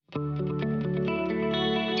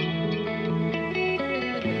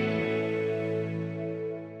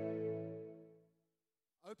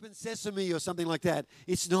sesame or something like that.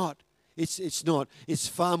 It's not. It's not. It's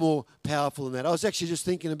far more powerful than that. I was actually just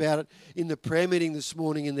thinking about it in the prayer meeting this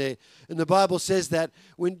morning in there. And the Bible says that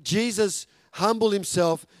when Jesus humbled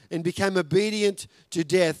himself and became obedient to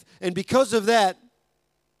death, and because of that,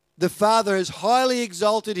 the Father has highly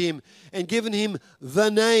exalted him and given him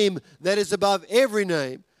the name that is above every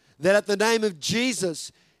name, that at the name of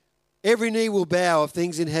Jesus, every knee will bow of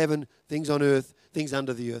things in heaven, things on earth, things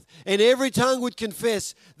under the earth. And every tongue would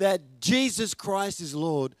confess that Jesus Christ is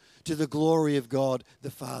Lord, to the glory of God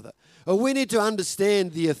the Father. We need to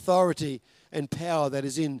understand the authority and power that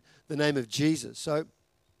is in the name of Jesus. So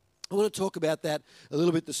I want to talk about that a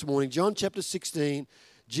little bit this morning. John chapter 16,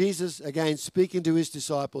 Jesus, again, speaking to his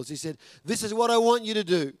disciples, he said, "This is what I want you to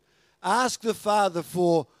do. Ask the Father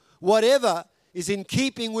for whatever is in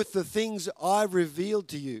keeping with the things I've revealed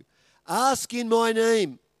to you. Ask in my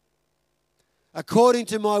name, according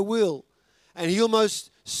to my will, and he'll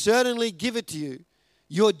most certainly give it to you.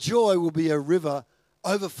 Your joy will be a river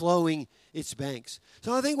overflowing its banks."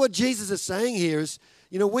 So I think what Jesus is saying here is,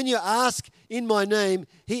 when you ask in my name,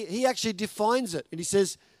 he actually defines it. And he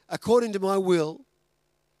says, according to my will,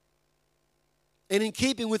 and in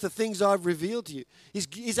keeping with the things I've revealed to you.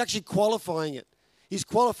 He's actually qualifying it. He's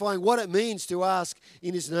qualifying what it means to ask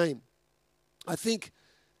in his name. I think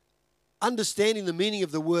understanding the meaning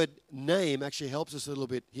of the word name actually helps us a little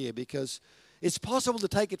bit here, because it's possible to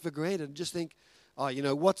take it for granted and just think,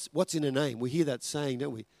 what's in a name? We hear that saying,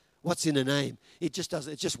 don't we? What's in a name? It's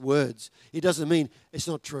just words. It doesn't mean it's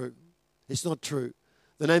not true. It's not true.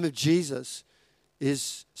 The name of Jesus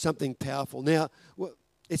is something powerful. Now,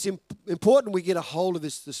 it's important we get a hold of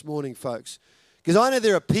this morning, folks, because I know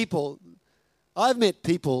there are people, I've met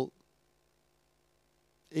people,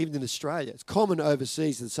 even in Australia, it's common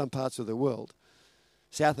overseas in some parts of the world,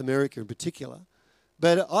 South America in particular,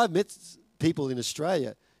 but I've met people in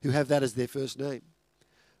Australia who have that as their first name.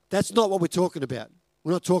 That's not what we're talking about.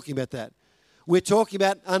 We're not talking about that. We're talking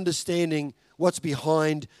about understanding what's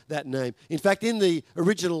behind that name. In fact, in the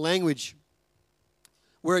original language,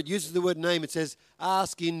 where it uses the word name, it says,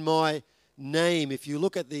 ask in my name. If you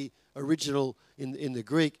look at the original in the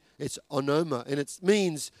Greek, it's onoma, and it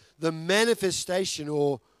means the manifestation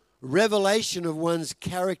or revelation of one's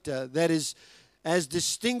character that is as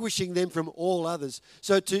distinguishing them from all others.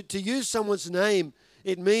 So to use someone's name,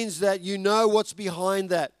 it means that you know what's behind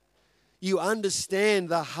that. You understand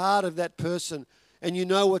the heart of that person, and you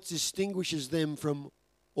know what distinguishes them from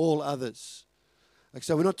all others.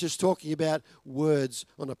 So we're not just talking about words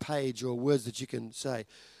on a page or words that you can say.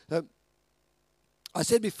 I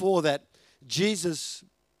said before that Jesus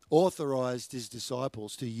authorized his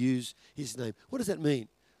disciples to use his name. What does that mean?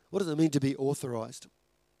 What does it mean to be authorized?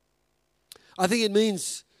 I think it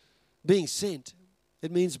means being sent.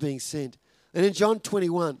 It means being sent. And in John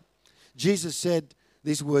 21, Jesus said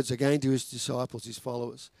these words again to his disciples, his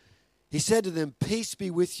followers. He said to them, "Peace be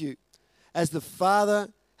with you. As the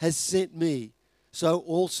Father has sent me, so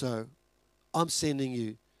also I'm sending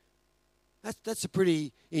you." That's a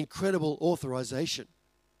pretty incredible authorization.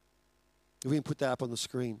 If we can put that up on the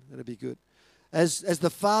screen, that'd be good. As the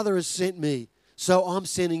Father has sent me, so I'm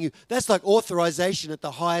sending you. That's like authorization at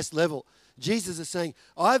the highest level. Jesus is saying,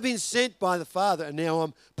 I've been sent by the Father, and now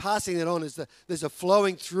I'm passing it on. There's a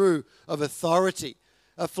flowing through of authority,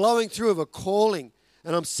 a flowing through of a calling,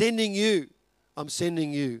 and I'm sending you. I'm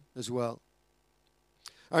sending you as well.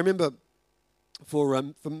 I remember for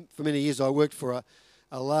many years I worked for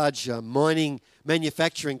a large mining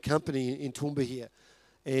manufacturing company in Toowoomba here,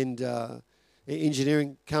 and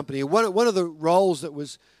engineering company. One of the roles that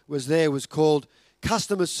was there was called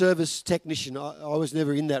customer service technician. I was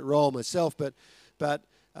never in that role myself, but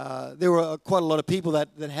there were quite a lot of people that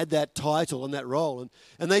had that title and that role,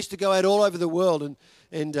 and they used to go out all over the world,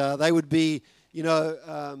 and they would be,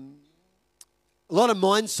 a lot of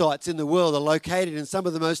mine sites in the world are located in some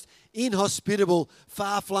of the most inhospitable,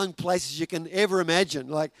 far-flung places you can ever imagine,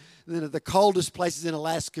 like the coldest places in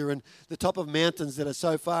Alaska and the top of mountains that are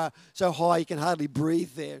so high you can hardly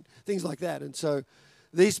breathe there, things like that. And so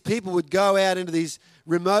these people would go out into these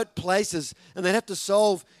remote places, and they'd have to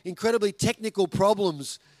solve incredibly technical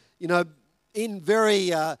problems, in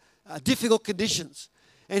very difficult conditions.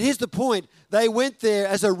 And here's the point. They went there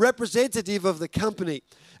as a representative of the company,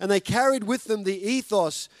 and they carried with them the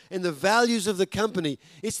ethos and the values of the company.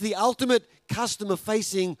 It's the ultimate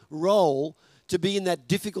customer-facing role to be in that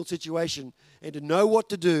difficult situation and to know what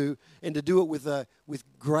to do and to do it with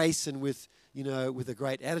grace and with a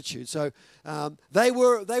great attitude. So they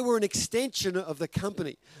were an extension of the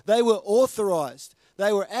company. They were authorized.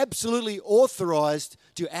 They were absolutely authorized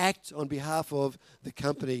to act on behalf of the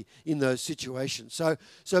company in those situations.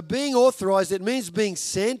 So being authorized, it means being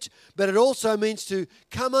sent, but it also means to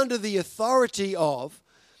come under the authority of.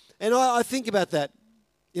 And I think about that.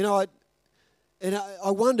 I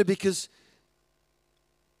wonder, because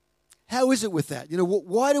how is it with that?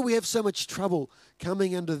 Why do we have so much trouble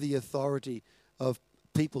coming under the authority of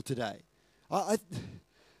people today? I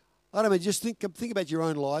don't know, just think about your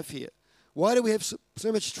own life here. Why do we have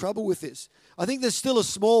so much trouble with this? I think there's still a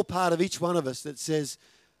small part of each one of us that says,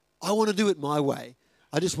 I want to do it my way.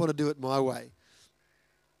 I just want to do it my way.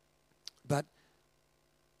 But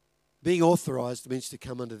being authorized means to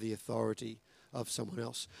come under the authority of someone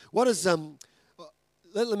else. What is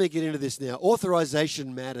let me get into this now.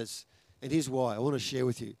 Authorization matters. And here's why. I want to share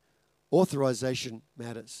with you. Authorization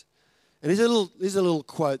matters. And here's a little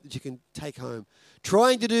quote that you can take home.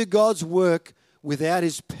 Trying to do God's work without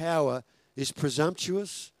his power is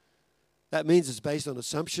presumptuous. That means it's based on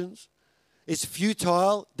assumptions. It's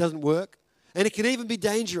futile, doesn't work. And it can even be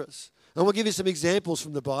dangerous. And we'll give you some examples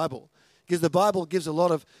from the Bible, because the Bible gives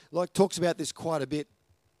talks about this quite a bit.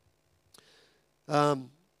 That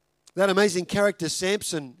amazing character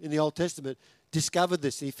Samson in the Old Testament discovered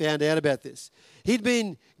this. He found out about this. He'd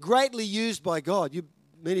been greatly used by God.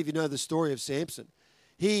 Many of you know the story of Samson.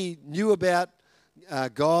 He knew about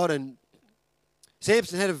God, and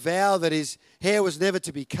Samson had a vow that his hair was never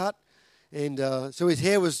to be cut, and so his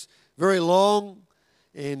hair was very long,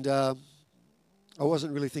 and I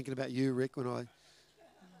wasn't really thinking about you, Rick, when I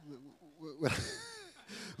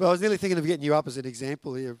was nearly thinking of getting you up as an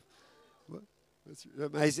example here. It's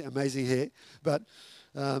amazing hair, but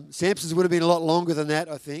Samson's would have been a lot longer than that,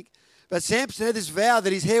 I think. But Samson had this vow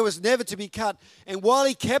that his hair was never to be cut, and while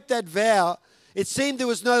he kept that vow, it seemed there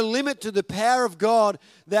was no limit to the power of God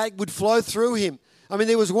that would flow through him. I mean,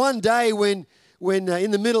 there was one day when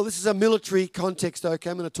in the middle, this is a military context, okay?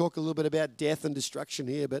 I'm going to talk a little bit about death and destruction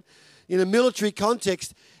here, but in a military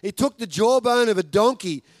context, he took the jawbone of a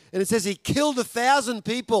donkey, and it says he killed 1,000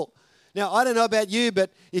 people. Now, I don't know about you,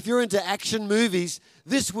 but if you're into action movies,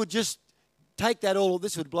 this would just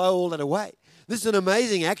this would blow all that away. This is an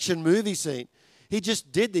amazing action movie scene. He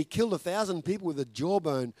killed 1,000 people with the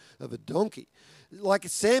jawbone of a donkey. Like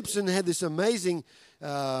Samson had this amazing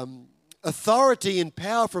authority and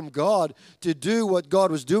power from God to do what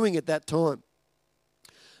God was doing at that time.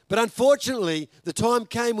 But unfortunately, the time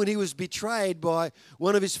came when he was betrayed by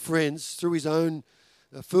one of his friends through his own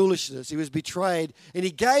foolishness. He was betrayed, and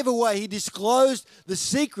he disclosed the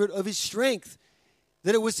secret of his strength,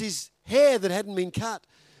 that it was his hair that hadn't been cut.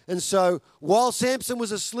 And so while Samson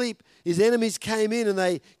was asleep, his enemies came in and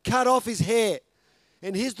they cut off his hair.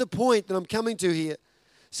 And here's the point that I'm coming to here.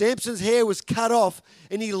 Samson's hair was cut off,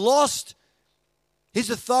 and he lost his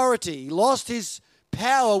authority. He lost his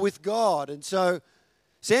power with God. And so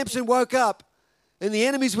Samson woke up, and the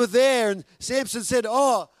enemies were there, and Samson said,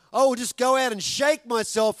 I will just go out and shake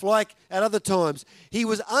myself like at other times. He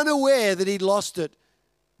was unaware that he'd lost it,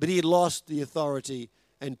 but he had lost the authority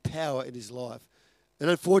and power in his life. And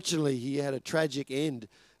unfortunately, he had a tragic end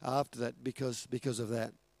after that because of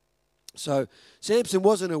that. So Samson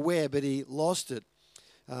wasn't aware, but he lost it.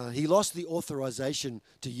 He lost the authorization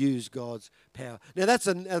to use God's power. Now, that's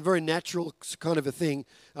a very natural kind of a thing.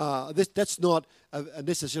 That's not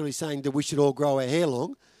necessarily saying that we should all grow our hair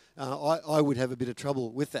long. I would have a bit of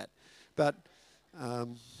trouble with that. But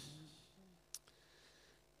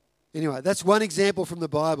anyway, that's one example from the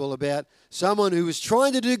Bible about someone who was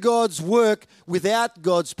trying to do God's work without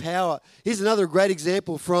God's power. Here's another great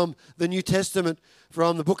example from the New Testament,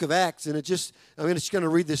 from the book of Acts. And I'm just going to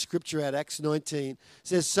read this scripture out, Acts 19. It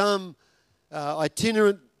says some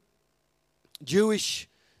itinerant Jewish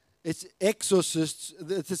exorcists.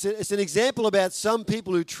 It's an example about some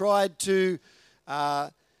people who tried to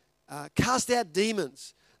cast out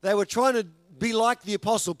demons. They were trying to be like the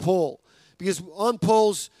Apostle Paul, because on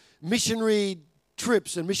Paul's missionary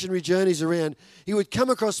trips and missionary journeys around, he would come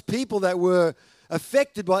across people that were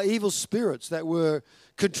affected by evil spirits, that were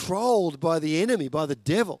controlled by the enemy, by the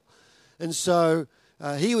devil. And so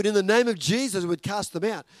he would, in the name of Jesus, would cast them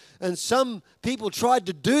out. And some people tried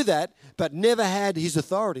to do that, but never had his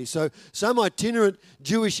authority. So some itinerant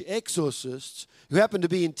Jewish exorcists who happened to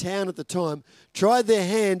be in town at the time tried their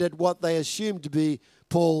hand at what they assumed to be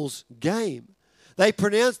Paul's game. They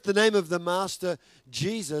pronounced the name of the Master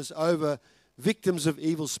Jesus over victims of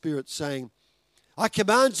evil spirits, saying, I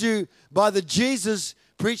command you by the Jesus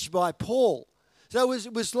preached by Paul. So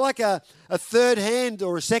it was like a third hand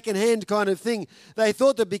or a second hand kind of thing. They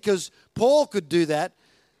thought that because Paul could do that,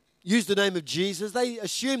 use the name of Jesus, they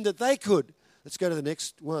assumed that they could. Let's go to the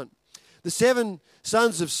next one. the 7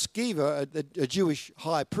 sons of Sceva, a Jewish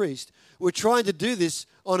high priest, were trying to do this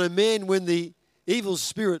on a man when the evil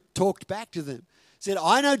spirit talked back to them. Said,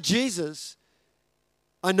 I know Jesus,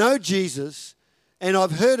 and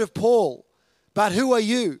I've heard of Paul, but who are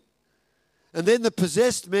you? And then the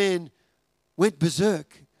possessed man went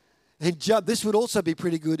berserk and jumped. This would also be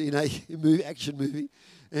pretty good in a action movie.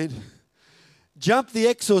 And jumped the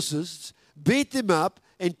exorcists, beat them up,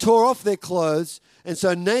 and tore off their clothes. And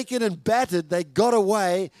so naked and battered, they got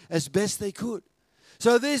away as best they could.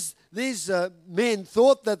 So these men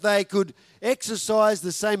thought that they could exercise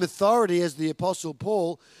the same authority as the Apostle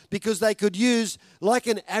Paul because they could use like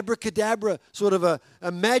an abracadabra, sort of a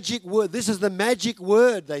magic word. This is the magic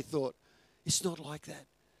word, they thought. It's not like that.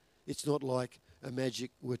 It's not like a magic.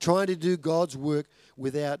 We're trying to do God's work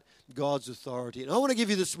without God's authority. And I want to give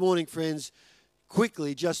you this morning, friends,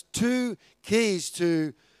 quickly, just 2 keys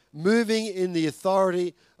to moving in the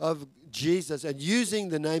authority of Jesus and using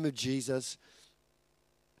the name of Jesus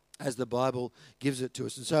as the Bible gives it to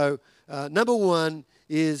us. And so, number 1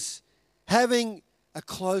 is having a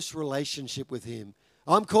close relationship with Him.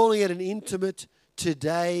 I'm calling it an intimate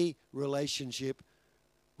today relationship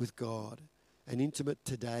with God. An intimate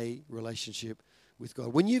today relationship with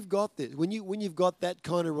God. When you've got this, when you've got that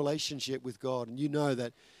kind of relationship with God, and you know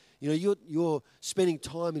that, you're spending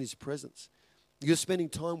time in His presence, you're spending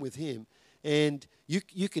time with Him, and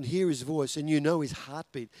you can hear His voice and you know His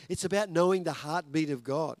heartbeat. It's about knowing the heartbeat of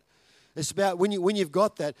God. It's about when you've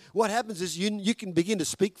got that, what happens is you can begin to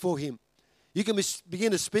speak for Him. You can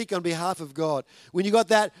begin to speak on behalf of God. When you got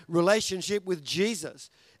that relationship with Jesus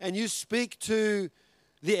and you speak to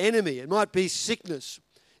the enemy, it might be sickness,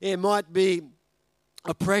 it might be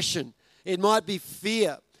oppression, it might be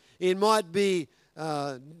fear, it might be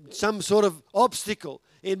some sort of obstacle,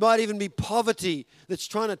 it might even be poverty that's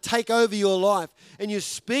trying to take over your life, and you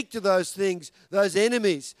speak to those things, those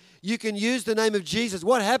enemies. You can use the name of Jesus.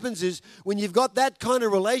 What happens is when you've got that kind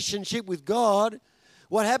of relationship with God,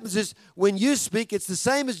 what happens is when you speak, it's the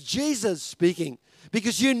same as Jesus speaking,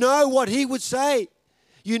 because you know what He would say.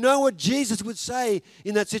 You know what Jesus would say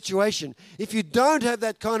in that situation. If you don't have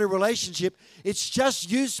that kind of relationship, it's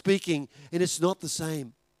just you speaking, and it's not the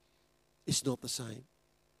same. It's not the same.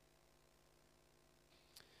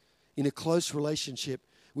 In a close relationship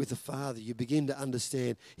with the Father, you begin to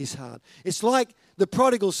understand His heart. It's like the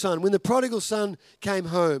prodigal son. When the prodigal son came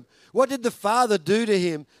home, what did the father do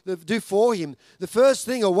for him? The first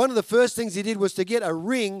thing, or one of the first things he did, was to get a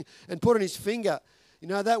ring and put on his finger.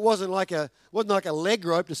 That wasn't like a leg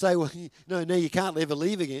rope to say, well, no, you can't ever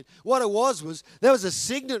leave again. What it was that was a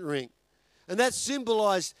signet ring. And that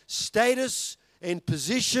symbolized status and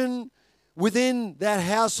position within that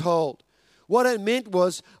household. What it meant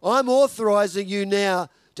was, I'm authorizing you now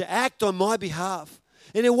to act on my behalf.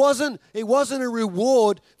 And it wasn't a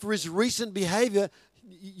reward for his recent behavior.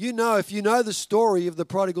 If you know the story of the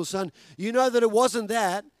prodigal son, you know that it wasn't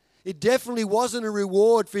that. It definitely wasn't a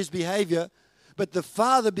reward for his behavior. But the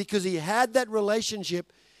father, because he had that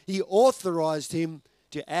relationship, he authorized him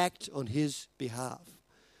to act on his behalf.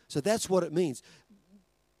 So that's what it means.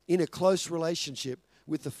 In a close relationship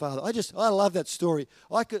with the Father. I love that story.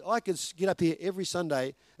 I could get up here every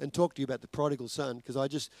Sunday and talk to you about the prodigal son, because I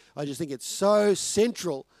just think it's so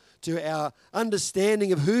central to our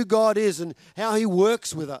understanding of who God is and how He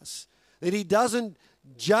works with us. That He doesn't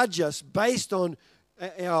judge us based on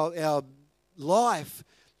our life,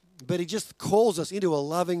 but He just calls us into a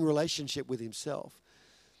loving relationship with Himself.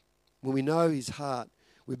 When we know His heart,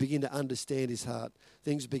 we begin to understand His heart.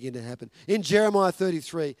 Things begin to happen. In Jeremiah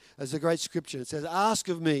 33, there's a great scripture. It says, ask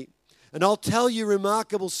of me, and I'll tell you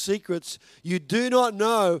remarkable secrets you do not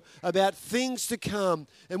know about things to come.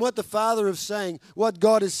 And what the Father is saying, what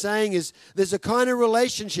God is saying is, there's a kind of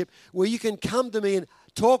relationship where you can come to me and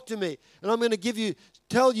talk to me. And I'm going to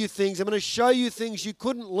tell you things. I'm going to show you things you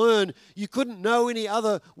couldn't learn, you couldn't know any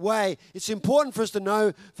other way. It's important for us to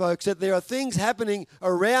know, folks, that there are things happening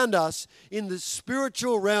around us in the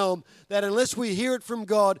spiritual realm that unless we hear it from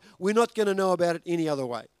God, we're not going to know about it any other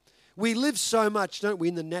way. We live so much, don't we,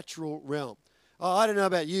 in the natural realm. I don't know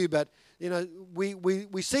about you, but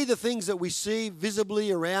we see the things that we see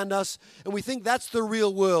visibly around us, and we think that's the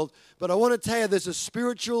real world. But I want to tell you, there's a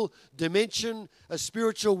spiritual dimension, a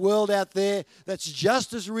spiritual world out there that's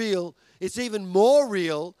just as real. It's even more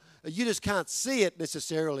real. You just can't see it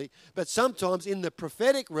necessarily. But sometimes in the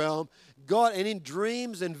prophetic realm, God, and in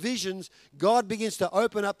dreams and visions, God begins to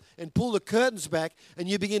open up and pull the curtains back, and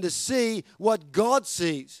you begin to see what God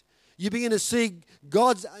sees. You begin to see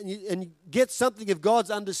God's and get something of God's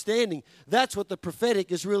understanding. That's what the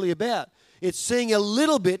prophetic is really about. It's seeing a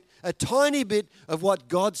little bit a tiny bit of what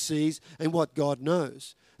God sees and what God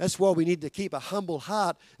knows. That's why we need to keep a humble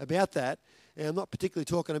heart about that. And I'm not particularly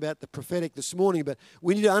talking about the prophetic this morning, but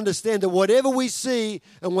we need to understand that whatever we see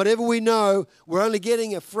and whatever we know, we're only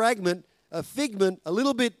getting a fragment, a figment, a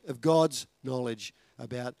little bit of God's knowledge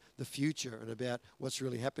about the future and about what's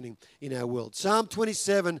really happening in our world. Psalm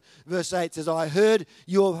 27 verse 8 says, I heard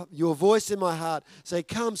your voice in my heart say,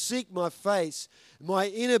 come seek my face. My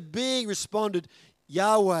inner being responded,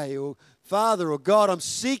 Yahweh or Father or God, I'm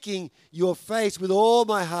seeking your face with all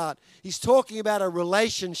my heart. He's talking about a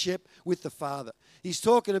relationship with the Father. He's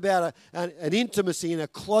talking about an intimacy and a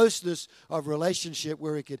closeness of relationship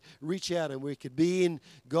where he could reach out and where he could be in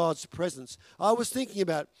God's presence. I was thinking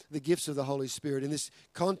about the gifts of the Holy Spirit in this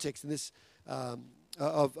context, in this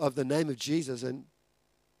of the name of Jesus, and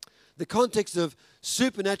the context of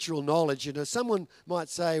supernatural knowledge. You know, someone might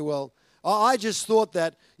say, well, I just thought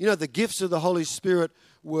that, the gifts of the Holy Spirit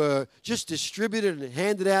were just distributed and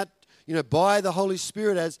handed out, by the Holy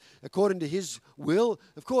Spirit as according to his will.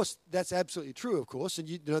 Of course, that's absolutely true, of course.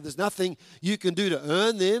 And, there's nothing you can do to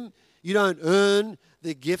earn them. You don't earn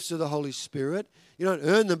the gifts of the Holy Spirit. You don't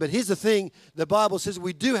earn them. But here's the thing. The Bible says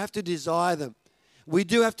we do have to desire them. We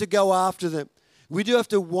do have to go after them. We do have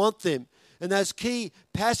to want them. And those key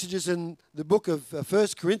passages in the book of 1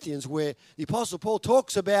 Corinthians where the Apostle Paul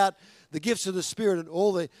talks about the gifts of the Spirit and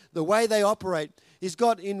all the way they operate, he's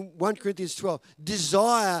got in 1 Corinthians 12,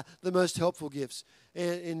 desire the most helpful gifts.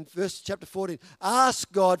 And in chapter 14,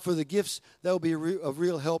 ask God for the gifts that will be of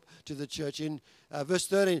real help to the church. In verse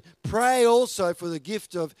 13, pray also for the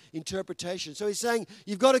gift of interpretation. So he's saying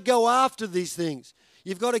you've got to go after these things.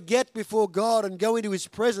 You've got to get before God and go into his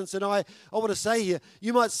presence. And I want to say here,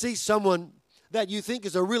 you might see someone that you think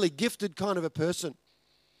is a really gifted kind of a person.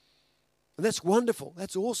 And that's wonderful.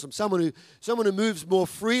 That's awesome. Someone who moves more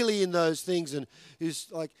freely in those things and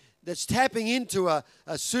who's that's tapping into a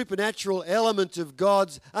supernatural element of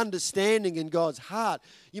God's understanding and God's heart.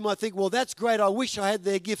 You might think, well, that's great. I wish I had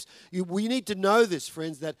their gifts. We need to know this,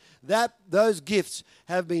 friends, that those gifts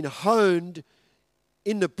have been honed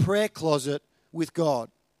in the prayer closet with God.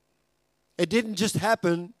 It didn't just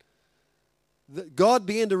happen. God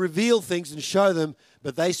began to reveal things and show them,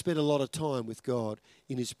 but they spent a lot of time with God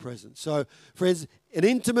in his presence. So, friends, an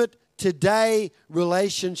intimate today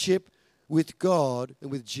relationship with God and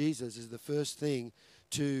with Jesus is the first thing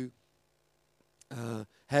to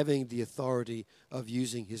having the authority of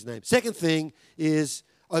using his name. Second thing is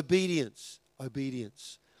obedience.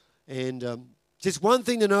 Obedience. And it's one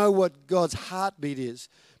thing to know what God's heartbeat is,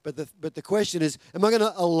 but the question is, am I going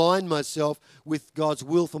to align myself with God's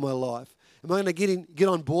will for my life? Am I going to get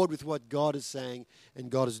on board with what God is saying and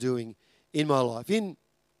God is doing in my life? In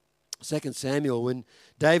 2 Samuel, when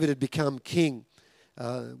David had become king,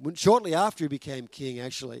 shortly after he became king,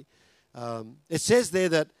 actually, it says there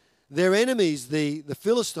that their enemies, the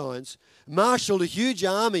Philistines, marshaled a huge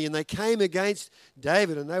army and they came against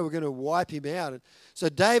David and they were going to wipe him out. And so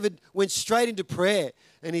David went straight into prayer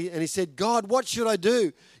and he said, God, what should I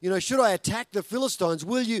do? Should I attack the Philistines?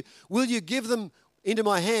 Will you give them into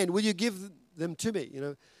my hand? Will you give them to me?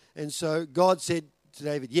 And so God said to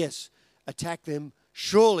David, yes, attack them.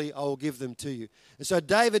 Surely I will give them to you. And so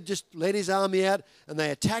David just led his army out and they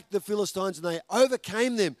attacked the Philistines and they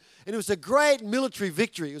overcame them. And it was a great military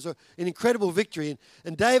victory. It was an incredible victory.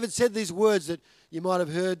 And David said these words that you might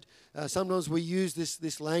have heard. Sometimes we use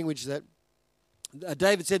this language that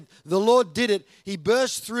David said, the Lord did it. He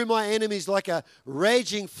burst through my enemies like a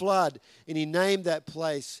raging flood. And he named that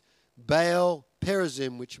place Baal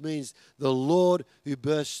Perazim, which means the Lord who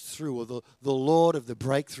bursts through, or the Lord of the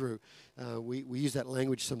breakthrough. We use that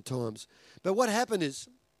language sometimes. But what happened is,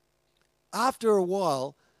 after a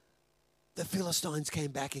while, the Philistines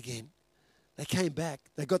came back again. They came back.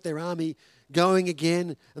 They got their army going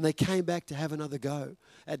again, and they came back to have another go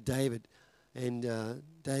at David and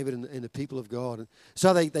the people of God. And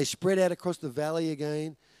so they spread out across the valley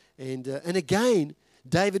again, and again,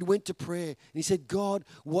 David went to prayer and he said, God,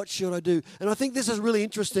 what should I do? And I think this is really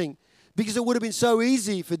interesting because it would have been so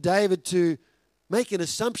easy for David to make an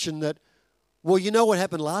assumption that, well, you know what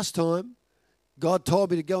happened last time? God told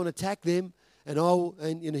me to go and attack them and I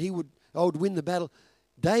would win the battle.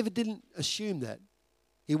 David didn't assume that.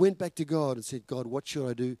 He went back to God and said, God, what should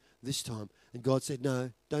I do this time? And God said, no,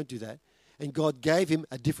 don't do that. And God gave him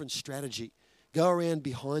a different strategy. Go around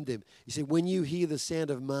behind them. He said, when you hear the sound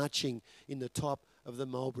of marching in the top of the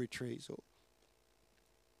mulberry trees, or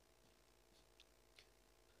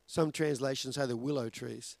some translations say the willow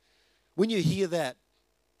trees. When you hear that,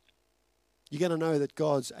 you're going to know that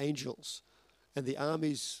God's angels and the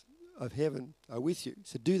armies of heaven are with you.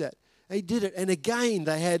 So do that. He did it. And again,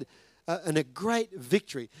 they had a great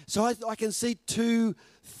victory. So I can see two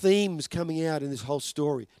themes coming out in this whole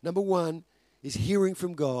story. Number one is hearing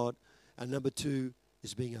from God, and number two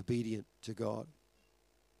is being obedient to God.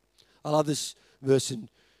 I love this verse in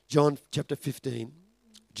John chapter 15.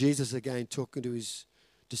 Jesus again talking to his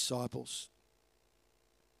disciples.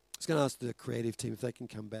 I was going to ask the creative team if they can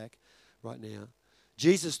come back right now.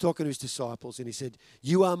 Jesus talking to his disciples, and he said,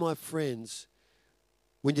 "You are my friends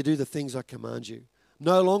when you do the things I command you.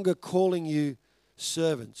 No longer calling you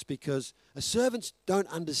servants, because servants don't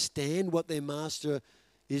understand what their master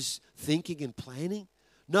is thinking and planning.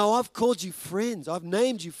 No, I've called you friends. I've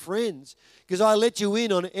named you friends because I let you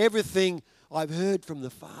in on everything I've heard from the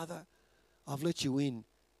Father. I've let you in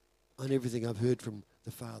on everything I've heard from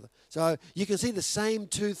the Father." So you can see the same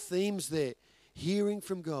two themes there. Hearing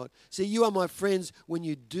from God. See, you are my friends when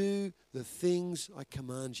you do the things I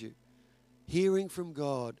command you. Hearing from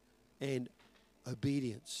God and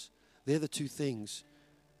obedience. They're the two things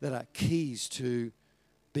that are keys to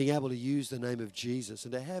being able to use the name of Jesus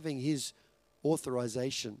and to having his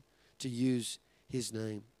authorization to use his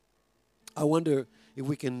name. I wonder if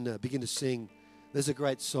we can begin to sing. There's a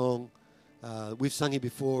great song. We've sung it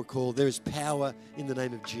before called "There is Power in the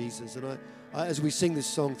Name of Jesus." And as we sing this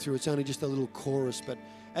song through, it's only just a little chorus, but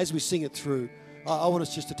as we sing it through, I want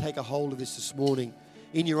us just to take a hold of this morning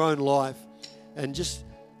in your own life and just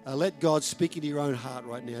let God speak into your own heart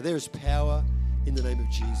right now. There is power in the name of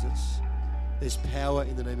Jesus. There's power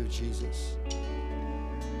in the name of Jesus.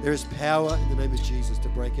 There is power in the name of Jesus to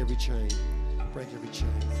break every chain, break every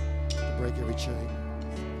chain, to break every chain.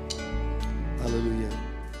 Hallelujah.